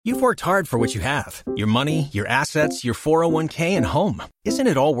You've worked hard for what you have. Your money, your assets, your 401k, and home. Isn't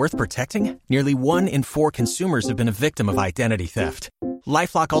it all worth protecting? Nearly 1 in 4 consumers have been a victim of identity theft.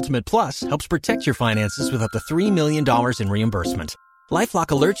 LifeLock Ultimate Plus helps protect your finances with up to $3 million in reimbursement. LifeLock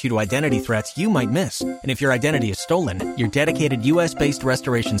alerts you to identity threats you might miss. And if your identity is stolen, your dedicated U.S.-based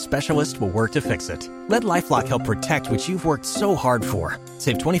restoration specialist will work to fix it. Let LifeLock help protect what you've worked so hard for.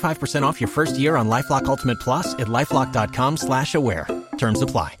 Save 25% off your first year on LifeLock Ultimate Plus at LifeLock.com/aware. Terms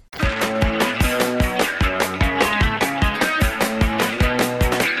apply.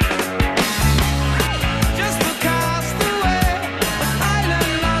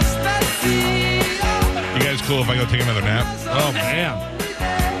 Cool if I go take another nap. Oh, man.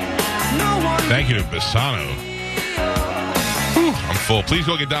 Thank you to Bassano. Whew, I'm full. Please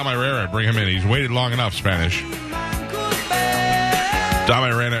go get Dom Irrera. Bring him in. He's waited long enough, Spanish. Dom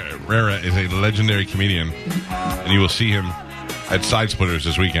Irrera is a legendary comedian, and you will see him at Side Splitters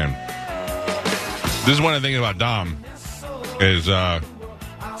this weekend. This is one of the things about Dom is, I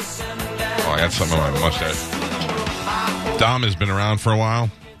got something on my mustache. Dom has been around for a while,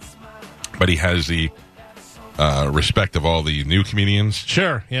 but he has the respect of all the new comedians.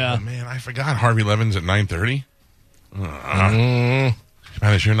 Sure, yeah. Oh, man, I forgot Harvey Levin's at 9:30.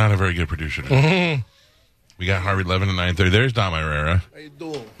 Spanish, you're not a very good producer today. We got Harvey Levin at 9:30. There's Dom Irrera. How you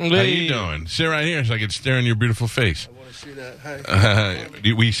doing? How you doing? Sit right here so I can stare in your beautiful face. I want to see that. Hi.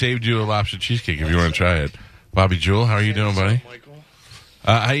 We saved you a lobster cheesecake if you want to try it. Bobby Jewell, how are you doing, buddy?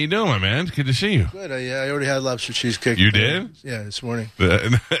 How you doing, my man? Good to see you. Good. I already had lobster cheesecake. You did? Yeah, this morning.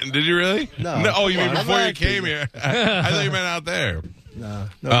 Did you really? No. Oh, you mean before you came here? I thought you meant out there. No.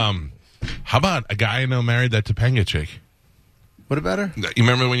 How about a guy I know married that Topanga chick? What about her? You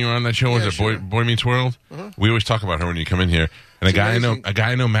remember when you were on that show? Was it sure. Boy Meets World? Uh-huh. We always talk about her when you come in here. And a guy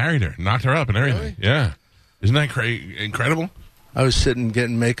I know married her, knocked her up and everything. Really? Yeah. Isn't that incredible? I was sitting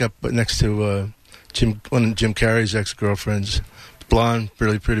getting makeup next to one of Jim Carrey's ex-girlfriends. Blonde,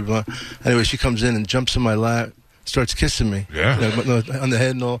 really pretty blonde. Anyway, she comes in and jumps in my lap, starts kissing me. Yeah. On the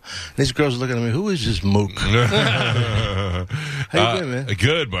head and all. And these girls are looking at me, who is this mook? How you doing, man?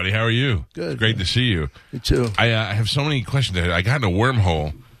 Good, buddy. How are you? Good. Great to see you. You too. I have so many questions. I got in a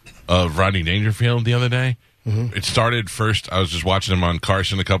wormhole of Rodney Dangerfield the other day. Mm-hmm. It started first, I was just watching him on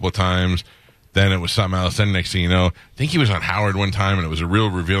Carson a couple of times. Then it was something else. Then next thing you know, I think he was on Howard one time, and it was a real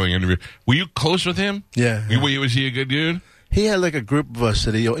revealing interview. Were you close with him? Yeah. Was he a good dude? He had like a group of us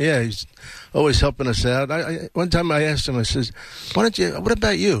that he's always helping us out. One time I asked him, I says, what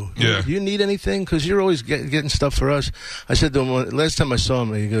about you? Yeah. Do you need anything? Because you're always getting stuff for us. I said to him, last time I saw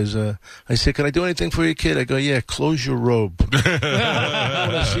him, he goes, I said, can I do anything for you, kid? I go, yeah, close your robe. I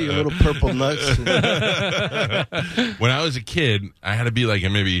want to see your little purple nuts. When I was a kid, I had to be like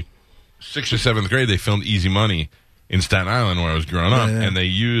in maybe 6th or 7th grade, they filmed Easy Money in Staten Island where I was growing up, and they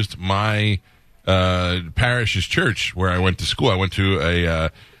used my parish's church where I went to school. I went to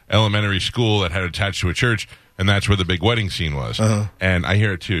a elementary school that had attached to a church, and that's where the big wedding scene was. Uh-huh. And I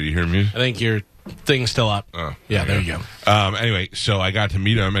hear it too. You hear music? I think your thing's still up. Oh, yeah, there you go. Anyway, so I got to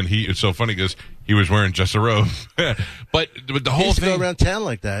meet him, and it's so funny because he was wearing just a robe. but the whole he used thing to go around town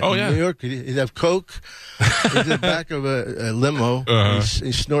like that. Oh, in yeah. New York, he'd have Coke. He's in the back of a limo. Uh-huh.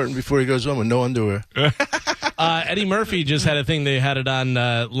 He's snorting before he goes home with no underwear. Eddie Murphy just had a thing. They had it on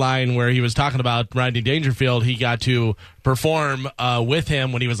line where he was talking about Rodney Dangerfield. He got to perform with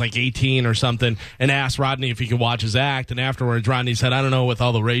him when he was like 18 or something, and asked Rodney if he could watch his act. And afterwards, Rodney said, I don't know, with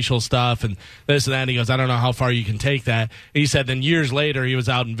all the racial stuff and this and that. And he goes, I don't know how far you can take that. And he said then years later, he was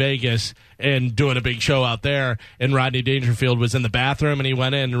out in Vegas and doing a big show out there, and Rodney Dangerfield was in the bathroom, and he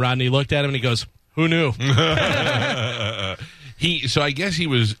went in, and Rodney looked at him, and he goes, who knew? So I guess he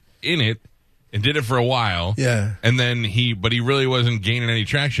was in it and did it for a while. Yeah. And then he really wasn't gaining any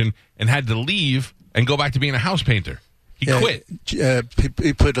traction and had to leave and go back to being a house painter. He quit.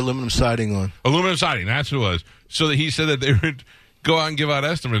 He put aluminum siding on. Aluminum siding, that's what it was. So that he said that they would go out and give out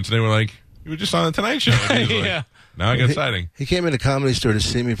estimates, and they were like, you were just on the Tonight Show. And he was like, now I got siding. He came in the Comedy Store to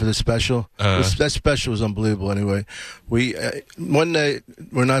see me for the special. That special was unbelievable anyway. One night,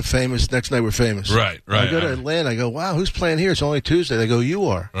 we're not famous. Next night, we're famous. Right. I go to Atlanta. I go, wow, who's playing here? It's only Tuesday. They go, you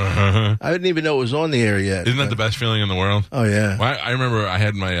are. Uh-huh. I didn't even know it was on the air yet. Isn't that the best feeling in the world? Oh, yeah. Well, I remember I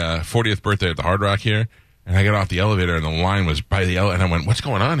had my 40th birthday at the Hard Rock here, and I got off the elevator, and the line was by the elevator, and I went, what's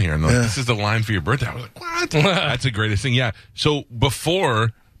going on here? And they're like, this is the line for your birthday. I was like, what? That's the greatest thing. Yeah. So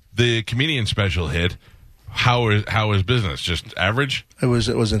before the comedian special hit, How is business? Just average? It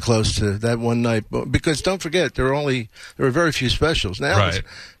wasn't close to that one night, because don't forget there were very few specials. Now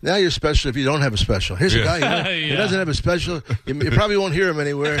you're special if you don't have a special. Here's a guy he doesn't have a special. You probably won't hear him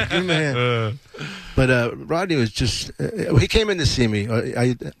anywhere. Give him a hand. But Rodney was just he came in to see me.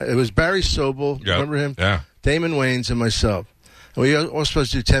 It was Barry Sobel. Remember him? Yeah. Damon Wayans and myself. And we were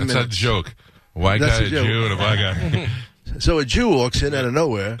supposed to do 10 minutes. That's a joke. A white guy, a Jew, and a black guy. So a Jew walks in out of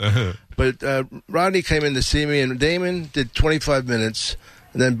nowhere. But Rodney came in to see me, and Damon did 25 minutes,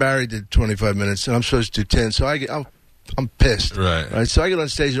 and then Barry did 25 minutes, and I'm supposed to do 10. So I'm pissed. Right. So I get on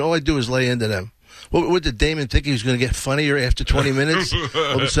stage, and all I do is lay into them. What did Damon think he was going to get funnier after 20 minutes?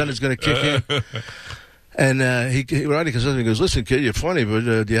 All of a sudden, it's going to kick in. And Rodney comes up to me and goes, "Listen, kid, you're funny, but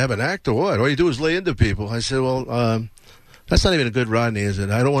do you have an act or what? All you do is lay into people." I said, "Well, that's not even a good Rodney, is it?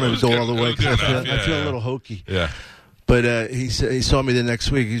 I don't want to go all the way, because I feel a little hokey." Yeah. But he saw me the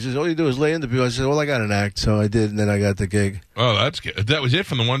next week. He says, "All you do is lay into people." I said, "Well, I got an act," so I did, and then I got the gig. Oh, that's good. That was it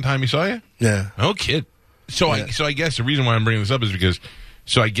from the one time he saw you? Yeah. Oh, kid. So I guess the reason why I'm bringing this up is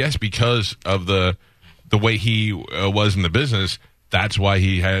because of the way he was in the business. That's why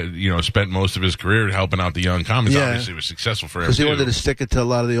he had, spent most of his career helping out the young comics. Yeah. Obviously, it was successful for him, because he wanted to stick it to a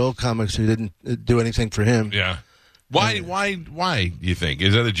lot of the old comics who didn't do anything for him. Yeah. Why do you think?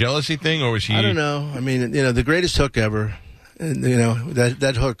 Is that a jealousy thing, or was he... I don't know. I mean, the greatest hook ever, and,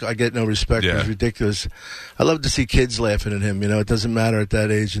 that hook, I get no respect. Yeah. It's ridiculous. I love to see kids laughing at him. It doesn't matter at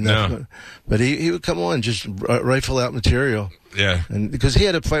that age. But he would come on, just rifle out material. Yeah. And because he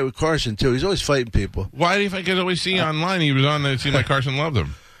had a fight with Carson, too. He's always fighting people. Why do you think I always see online he was on there? It seemed like Carson loved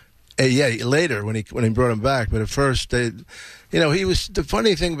him. Later when he brought him back. But at first, he was... The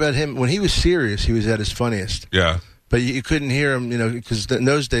funny thing about him, when he was serious, he was at his funniest. Yeah. But you couldn't hear him, because in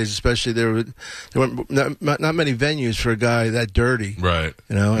those days, especially, there weren't not many venues for a guy that dirty. Right.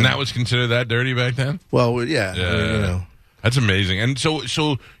 And that was considered that dirty back then? Well, yeah. Yeah. That's amazing. And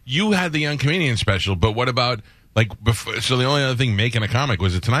so you had the Young Comedian special, but what about, before, so the only other thing making a comic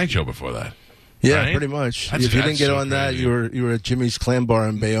was the Tonight Show before that? Yeah, right? Pretty much. If you didn't get on that, you were at Jimmy's Clam Bar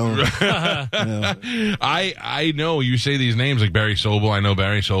in Bayonne. I know you say these names like Barry Sobel. I know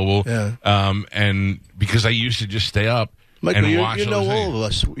Barry Sobel. Yeah. And because I used to just stay up Michael, and watch. You know all of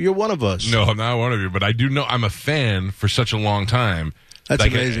us. You're one of us. No, I'm not one of you, but I do know. I'm a fan for such a long time. That's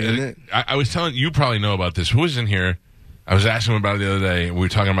amazing, isn't it? I was telling you probably know about this. Who was in here? I was asking him about it the other day. We were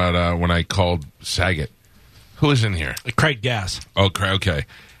talking about when I called Saget. Who was in here? Craig Gass. Oh, okay.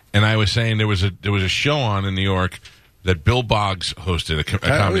 And I was saying there was a show on in New York that Bill Boggs hosted, a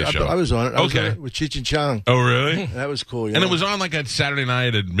comedy show. I was on it. I was on it with Cheech and Chong. Oh, really? That was cool. Yeah. And it was on like a Saturday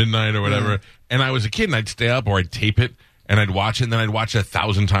night at midnight or whatever. Yeah. And I was a kid, and I'd stay up or I'd tape it, and I'd watch it, and then I'd watch it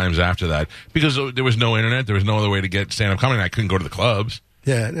 1,000 times after that because there was no internet. There was no other way to get stand-up comedy. I couldn't go to the clubs.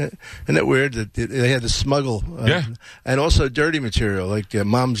 Yeah, isn't that weird that they had to smuggle? And also dirty material like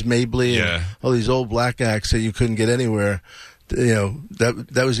Mom's Mabley and all these old black acts that you couldn't get anywhere.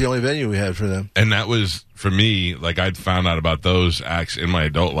 That was the only venue we had for them. And that was, for me, I'd found out about those acts in my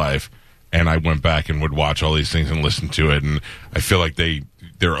adult life, and I went back and would watch all these things and listen to it, and I feel like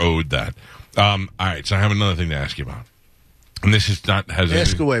they're owed that. All right, so I have another thing to ask you about. And this is not...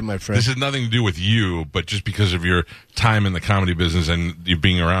 Ask away, my friend. This has nothing to do with you, but just because of your time in the comedy business and you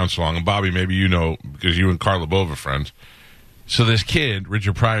being around so long. And Bobby, maybe you know, because you and Carl LeBove are friends. So this kid,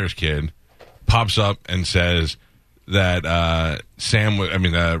 Richard Pryor's kid, pops up and says... that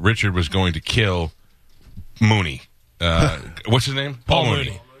Richard was going to kill Mooney. What's his name? Paul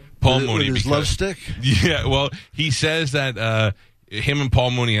Mooney. Paul Mooney. His love stick? Yeah, well, he says that him and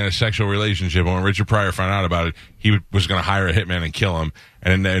Paul Mooney had a sexual relationship, and when Richard Pryor found out about it, he was going to hire a hitman and kill him.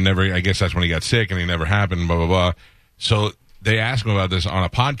 And it never, I guess that's when he got sick, and it never happened, blah, blah, blah. So they asked him about this on a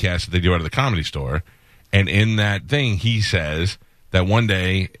podcast that they do out of the Comedy Store, and in that thing, he says that one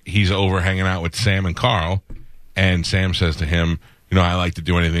day he's over hanging out with Sam and Carl, and Sam says to him, I like to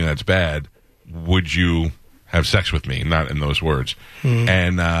do anything that's bad. Would you have sex with me? Not in those words. Mm-hmm.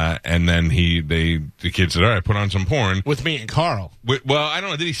 And then the kid said, all right, put on some porn. With me and Carl. Well, I don't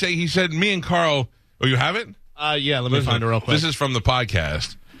know. Did he say, he said me and Carl. Oh, you have it? Yeah, let me find it real quick. This is from the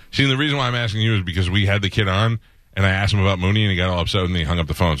podcast. See, the reason why I'm asking you is because we had the kid on, and I asked him about Mooney, and he got all upset with me. He hung up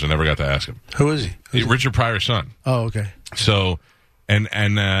the phone, so I never got to ask him. Who is he? Richard Pryor's son. Oh, okay. So, and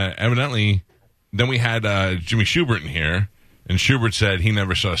evidently... Then we had Jimmy Schubert in here, and Schubert said he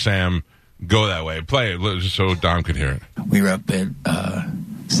never saw Sam go that way. Play it just so Dom could hear it. We were up at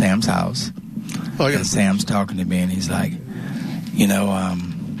Sam's house, and Sam's talking to me, and he's like,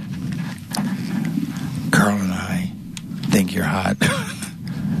 Carl and I think you're hot.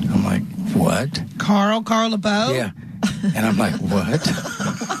 I'm like, what? Carl LeBeau? Yeah. And I'm like, what?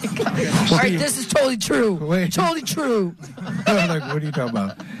 All right, this is totally true. Wait. Totally true. I'm like, what are you talking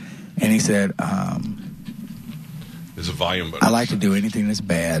about? And he said, There's a volume button. I like to do anything that's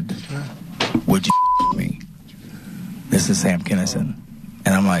bad. Would you me? This is Sam Kinison.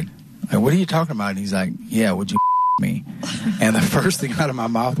 And I'm like, what are you talking about? And he's like, yeah, would you me? And the first thing out of my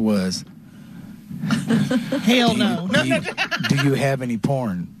mouth was, hell no. Do you have any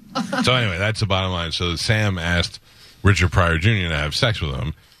porn? So anyway, that's the bottom line. So Sam asked Richard Pryor Jr. to have sex with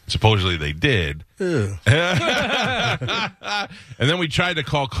him. Supposedly they did. And then we tried to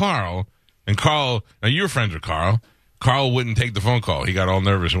call Carl. And Carl, now you were friends with Carl. Carl wouldn't take the phone call. He got all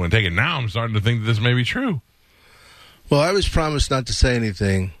nervous and wouldn't take it. Now I'm starting to think that this may be true. Well, I was promised not to say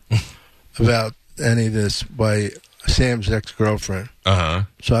anything about any of this by Sam's ex-girlfriend. Uh-huh.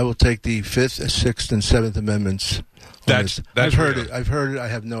 So I will take the 5th, 6th, and 7th Amendments. That's I've heard real. it. I've heard it. I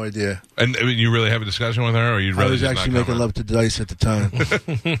have no idea. And I mean, you really have a discussion with her, or you'd rather I was just actually not making love to Dice at the time.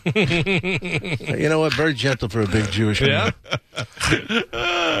 You know what? Very gentle for a big Jewish man.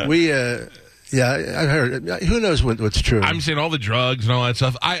 I heard. Who knows what's true? I'm saying all the drugs and all that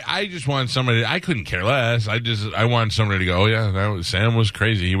stuff. I just want somebody. I couldn't care less. I want somebody to go, oh, yeah, Sam was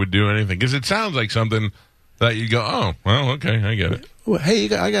crazy. He would do anything. Because it sounds like something that you go, oh, well, okay, I get it. Well, hey,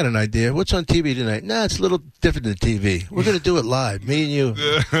 I got an idea. What's on TV tonight? Nah, it's a little different than TV. We're going to do it live, me and you.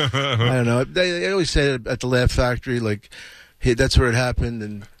 I don't know. They always say it at the Laugh Factory, like, hey, that's where it happened.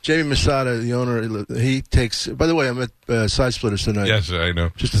 And Jamie Masada, the owner, he takes. By the way, I'm at Side Splitters tonight. Yes, I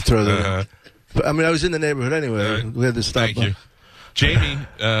know. Just to throw that in. But, I mean, I was in the neighborhood anyway. We had to stop. Thank you. Jamie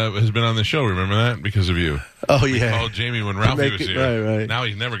has been on the show, remember that? Because of you. Oh, we yeah. called Jamie when Ralphie was here. Right. Now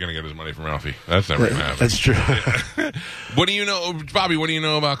he's never going to get his money from Ralphie. That's never going to happen. That's true. What do you know, Bobby, what do you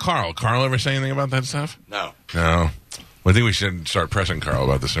know about Carl? Carl ever say anything about that stuff? No. Well, I think we should start pressing Carl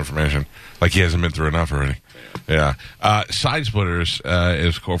about this information. Like he hasn't been through enough already. Yeah. Side Splitters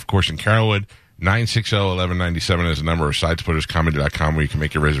is, of course, in Carrollwood. 960-1197 is the number, or sidesplitterscomedy.com, where you can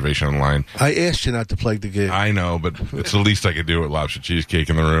make your reservation online. I asked you not to plug the gig. I know, but it's the least I could do with lobster cheesecake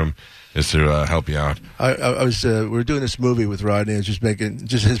in the room is to help you out. I was we were doing this movie with Rodney. I was just making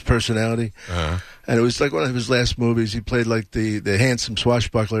just his personality, and it was like one of his last movies. He played like the handsome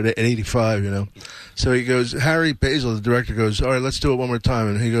swashbuckler at 85, you know. So he goes, Harry Basil, the director, goes, all right, let's do it one more time.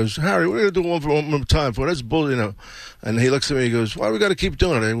 And he goes, Harry, we're gonna do one more time for that's bull, you know. And he looks at me, he goes, why do we got to keep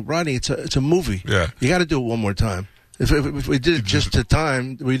doing it? And Rodney, it's a movie. Yeah, you got to do it one more time. If we did it just to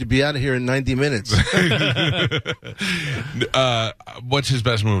time, we'd be out of here in 90 minutes. What's his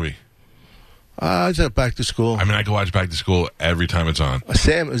best movie? I said Back to School. I mean, I can watch Back to School every time it's on.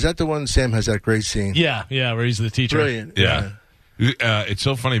 Sam, is that the one? Sam has that great scene. Yeah, where he's the teacher. Brilliant. Yeah. It's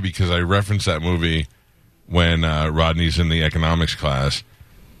so funny because I referenced that movie when Rodney's in the economics class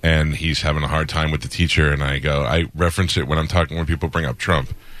and he's having a hard time with the teacher, and I reference it when people bring up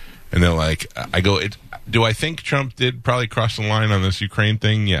Trump, and they're like, do I think Trump did probably cross the line on this Ukraine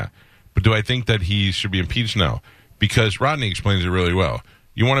thing? Yeah. But do I think that he should be impeached? No. Because Rodney explains it really well.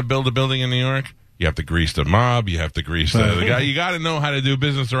 You want to build a building in New York? You have to grease the mob. You have to grease the guy. You got to know how to do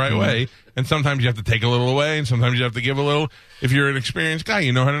business the right way. And sometimes you have to take a little away, and sometimes you have to give a little. If you're an experienced guy,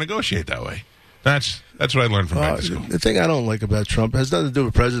 you know how to negotiate that way. That's what I learned from Back to School. The thing I don't like about Trump has nothing to do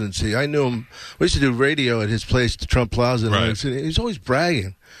with presidency. I knew him. We used to do radio at his place, the Trump Plaza. Right. He's always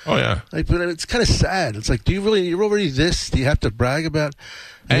bragging. Oh, yeah. Like, but it's kind of sad. It's like, you're already this? Do you have to brag about?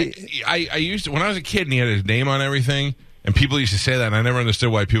 I used to, when I was a kid and he had his name on everything, and people used to say that, and I never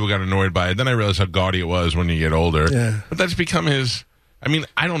understood why people got annoyed by it. Then I realized how gaudy it was when you get older. Yeah. But that's become his. I mean,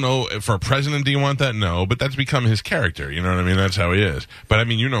 I don't know, for a president, do you want that? No, but that's become his character. You know what I mean? That's how he is. But I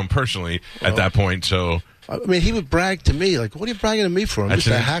mean, you know him personally at that point, so. I mean, he would brag to me. Like, what are you bragging to me for? I'm just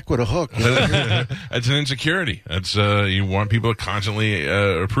a hack with a hook. You know? That's an insecurity. That's you want people to constantly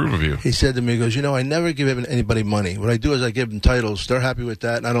approve of you. He said to me, he goes, I never give anybody money. What I do is I give them titles. They're happy with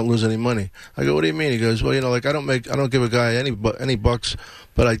that, and I don't lose any money. I go, what do you mean? He goes, well, like I don't give a guy any bucks,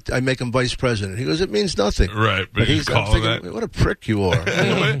 but I make him vice president. He goes, it means nothing. Right, but he's calling that. What a prick you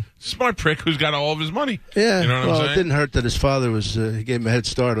are. Smart prick who's got all of his money. Yeah, you know what I'm saying? It didn't hurt that his father was. He gave him a head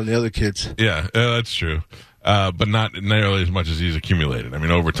start on the other kids. Yeah, that's true. But not nearly as much as he's accumulated. I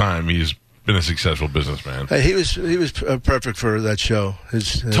mean, over time, he's been a successful businbusiness. Hey, he was perfect for that show.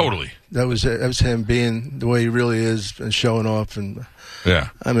 Totally. That was him being the way he really is and showing off. And yeah,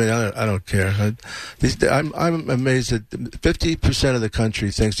 I mean, I don't care. I'm amazed that 50% of the country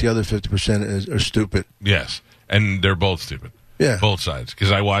thinks the other 50% are stupid. Yes, and they're both stupid. Yeah, both sides.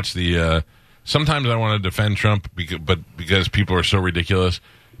 Because I watch the. Sometimes I want to defend Trump, because people are so ridiculous.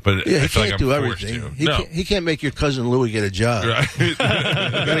 But Yeah, I he feel can't like do I'm forced everything. to. He can't make your cousin Louie get a job. Right. You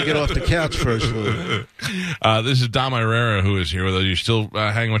got to get off the couch first, Louie. This is Dom Irrera who is here with us. You still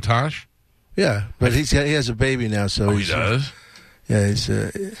hanging with Tosh? Yeah, but he has a baby now, so He does? Yeah, he's.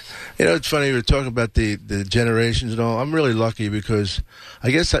 It's funny we were talking about the generations and all. I'm really lucky because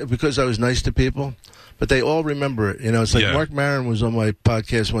because I was nice to people, but they all remember it. It's like Mark Maron was on my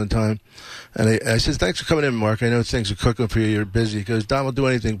podcast one time, and I said, "Thanks for coming in, Mark. I know things are cooking for you. You're busy." He goes, "Don will do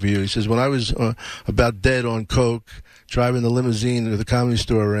anything for you." He says, "When I was about dead on coke, driving the limousine to the Comedy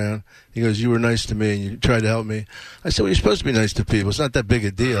Store around, he goes, you were nice to me and you tried to help me." I said, "Well, you're supposed to be nice to people. It's not that big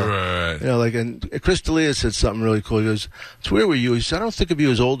a deal." Right. And Chris D'Elia said something really cool. He goes, "It's where were you?" He said, "I don't think of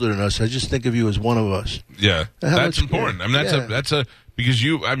you as older than us. I just think of you as one of us." Yeah, that's important. I mean, that's a because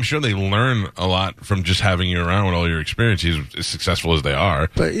I'm sure they learn a lot from just having you around with all your experiences, as successful as they are.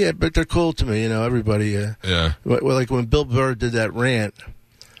 But they're cool to me. Everybody. Yeah. Well, like when Bill Burr did that rant,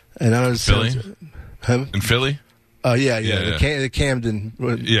 and I was Philly? In Philly? Oh, yeah. The Camden.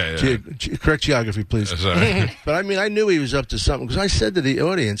 Correct geography, please. Sorry. But I knew he was up to something because I said to the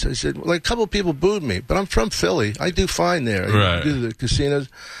audience, I said, a couple of people booed me, but I'm from Philly. I do fine there. Right. I do the casinos.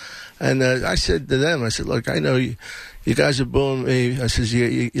 And I said to them, I said, "Look, I know you guys are booing me." I says,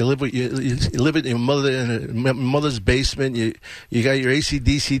 "You live with you live in your mother's basement. You got your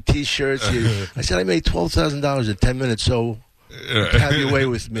AC/DC T-shirts." I said, "I made $12,000 in 10 minutes, so have your way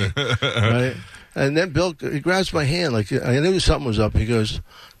with me." Right? And then Bill, he grabs my hand like I knew something was up. He goes,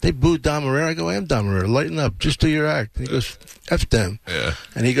 "They booed Dom Irrera." I go, "I am Dom Irrera. Lighten up. Just do your act." And he goes, "F them." Yeah.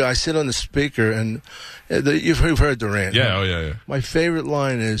 And I sit on the speaker, and you've heard the rant. Yeah, right? oh, yeah. My favorite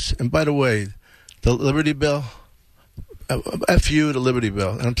line is, and by the way, the Liberty Bell, F you, the Liberty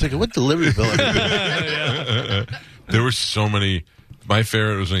Bell. And I'm thinking, what the Liberty Bell? There were so many. My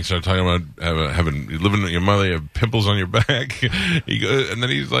favorite was when he started talking about living with your mother, you have pimples on your back. And then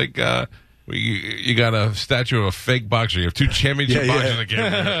he's like, you got a statue of a fake boxer. You have two championship boxers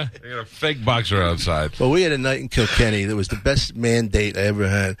again. You got a fake boxer outside. Well, we had a night in Kilkenny that was the best man date I ever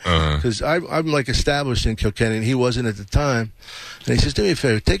had. Because I'm like established in Kilkenny, and he wasn't at the time. And he says, "Do me a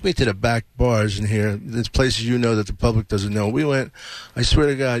favor, take me to the back bars in here. There's places that the public doesn't know." We went, I swear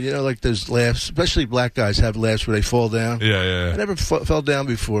to God, like those laughs, especially black guys have laughs where they fall down. Yeah. I never fell down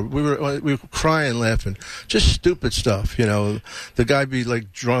before. We were crying, laughing. Just stupid stuff, The guy be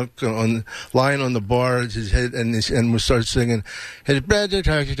like drunk, lying on the bar, his head, and we start singing, said about,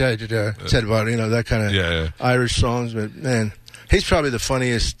 that kind of Irish songs. But, man, he's probably the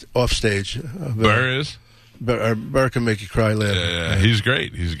funniest offstage. Burr is? Burr can make you cry laughing. Yeah. He's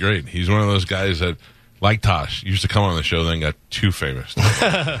great. He's one of those guys that, like Tosh, used to come on the show, then got too famous.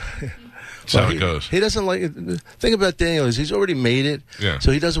 That's how it goes. He doesn't like it. The thing about Daniel is he's already made it,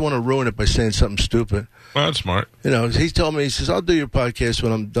 so he doesn't want to ruin it by saying something stupid. Well, that's smart. He told me, he says, "I'll do your podcast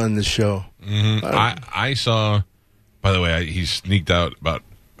when I'm done this show." Mm-hmm. I saw, by the way, he sneaked out about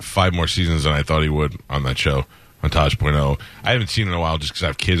 5 more seasons than I thought he would on that show, on Tosh.0. I haven't seen it in a while just because I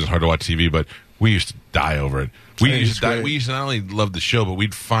have kids. It's hard to watch TV, but we used to die over it. We used to not only love the show, but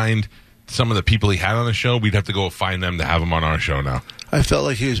we'd find some of the people he had on the show. We'd have to go find them to have them on our show now. I felt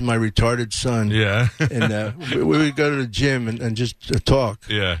like he was my retarded son. Yeah. And we would go to the gym and just talk.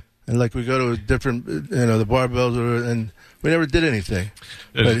 Yeah. And like we go to a different, the barbells, and we never did anything.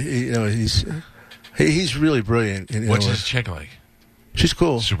 But he's really brilliant. What's his chick like? She's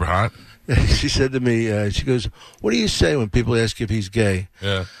cool. Super hot? She said to me, she goes, "What do you say when people ask if he's gay?"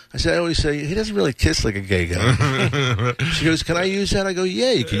 Yeah. I said, "I always say, he doesn't really kiss like a gay guy." She goes, "Can I use that?" I go,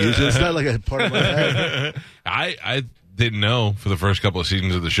 "Yeah, you can use it. It's not like a part of my head." I didn't know for the first couple of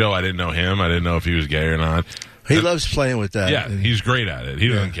seasons of the show. I didn't know him. I didn't know if he was gay or not. He loves playing with that. Yeah, he's great at it. He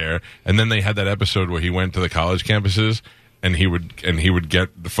doesn't care. And then they had that episode where he went to the college campuses and he would get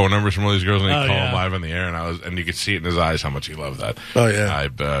the phone numbers from all these girls and he'd call them live on the air, and you could see it in his eyes how much he loved that. Oh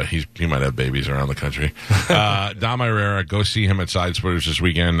yeah. He might have babies around the country. Dom Irrera, go see him at Side Splitters this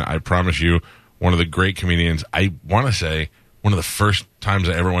weekend. I promise you, one of the great comedians. I want to say one of the first times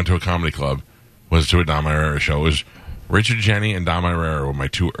I ever went to a comedy club was to a Dom Irrera show. It was Richard Jeni and Dom Irrera were my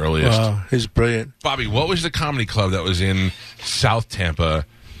 2 earliest. Wow, he's brilliant. Bobby, what was the comedy club that was in South Tampa,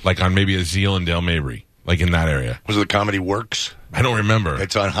 like on maybe a Zeal and Dale Mabry, like in that area? Was it the Comedy Works? I don't remember.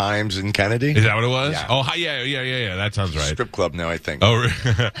 It's on Himes and Kennedy. Is that what it was? Yeah. Oh, yeah. That sounds right. Strip club now, I think. Oh,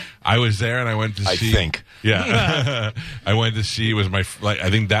 I was there and I went to see. I think. Yeah, I went to see. It was I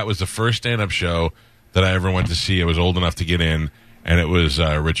think that was the first stand-up show that I ever went to see. I was old enough to get in. And it was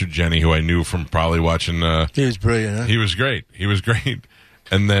Richard Jeni, who I knew from probably watching. He was brilliant, huh? He was great.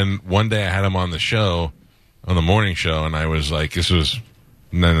 And then one day I had him on the show, on the morning show, and I was like, this was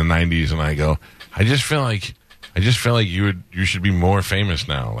in the 90s, and I go, I just feel like I just feel like you should be more famous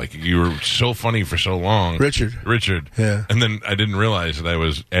now. Like, you were so funny for so long. Richard. Yeah. And then I didn't realize that I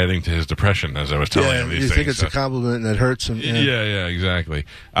was adding to his depression as I was telling him these things. You think it's a compliment and it hurts him. Yeah, exactly.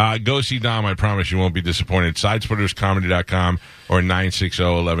 Go see Dom. I promise you won't be disappointed. Sidesplitterscomedy.com or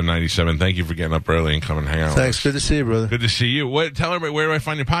 960-1197. Thank you for getting up early and coming and hang out Thanks. with us. Good to see you, brother. Good to see you. Tell everybody, where do I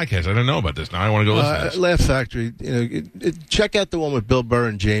find your podcast? I don't know about this. Now I want to go listen to this. Laugh Factory. Check out the one with Bill Burr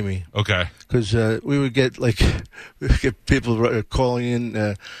and Jamie. Okay. Because we would get people calling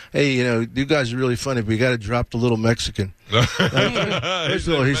in. Hey, you guys are really funny, but you got to drop the little Mexican. First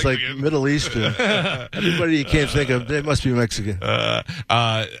of all, he's like Middle Eastern. Everybody you can't think of, they must be Mexican.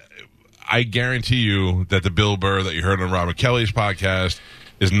 I guarantee you that the Bill Burr that you heard on Robert Kelly's podcast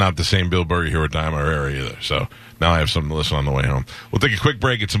is not the same Bill Burr you hear with Dom Irrera either. So now I have something to listen on the way home. We'll take a quick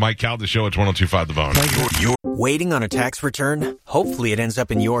break. It's the Mike Calta Show. It's 102.5 The Bone. Waiting on a tax return? Hopefully it ends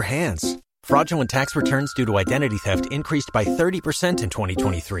up in your hands. Fraudulent tax returns due to identity theft increased by 30% in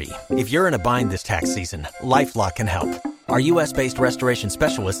 2023. If you're in a bind this tax season, LifeLock can help. Our U.S.-based restoration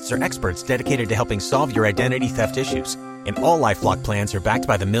specialists are experts dedicated to helping solve your identity theft issues. And all LifeLock plans are backed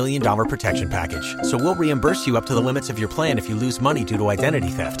by the $1 Million Protection Package. So we'll reimburse you up to the limits of your plan if you lose money due to identity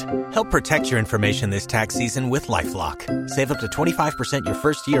theft. Help protect your information this tax season with LifeLock. Save up to 25% your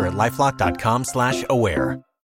first year at LifeLock.com/aware.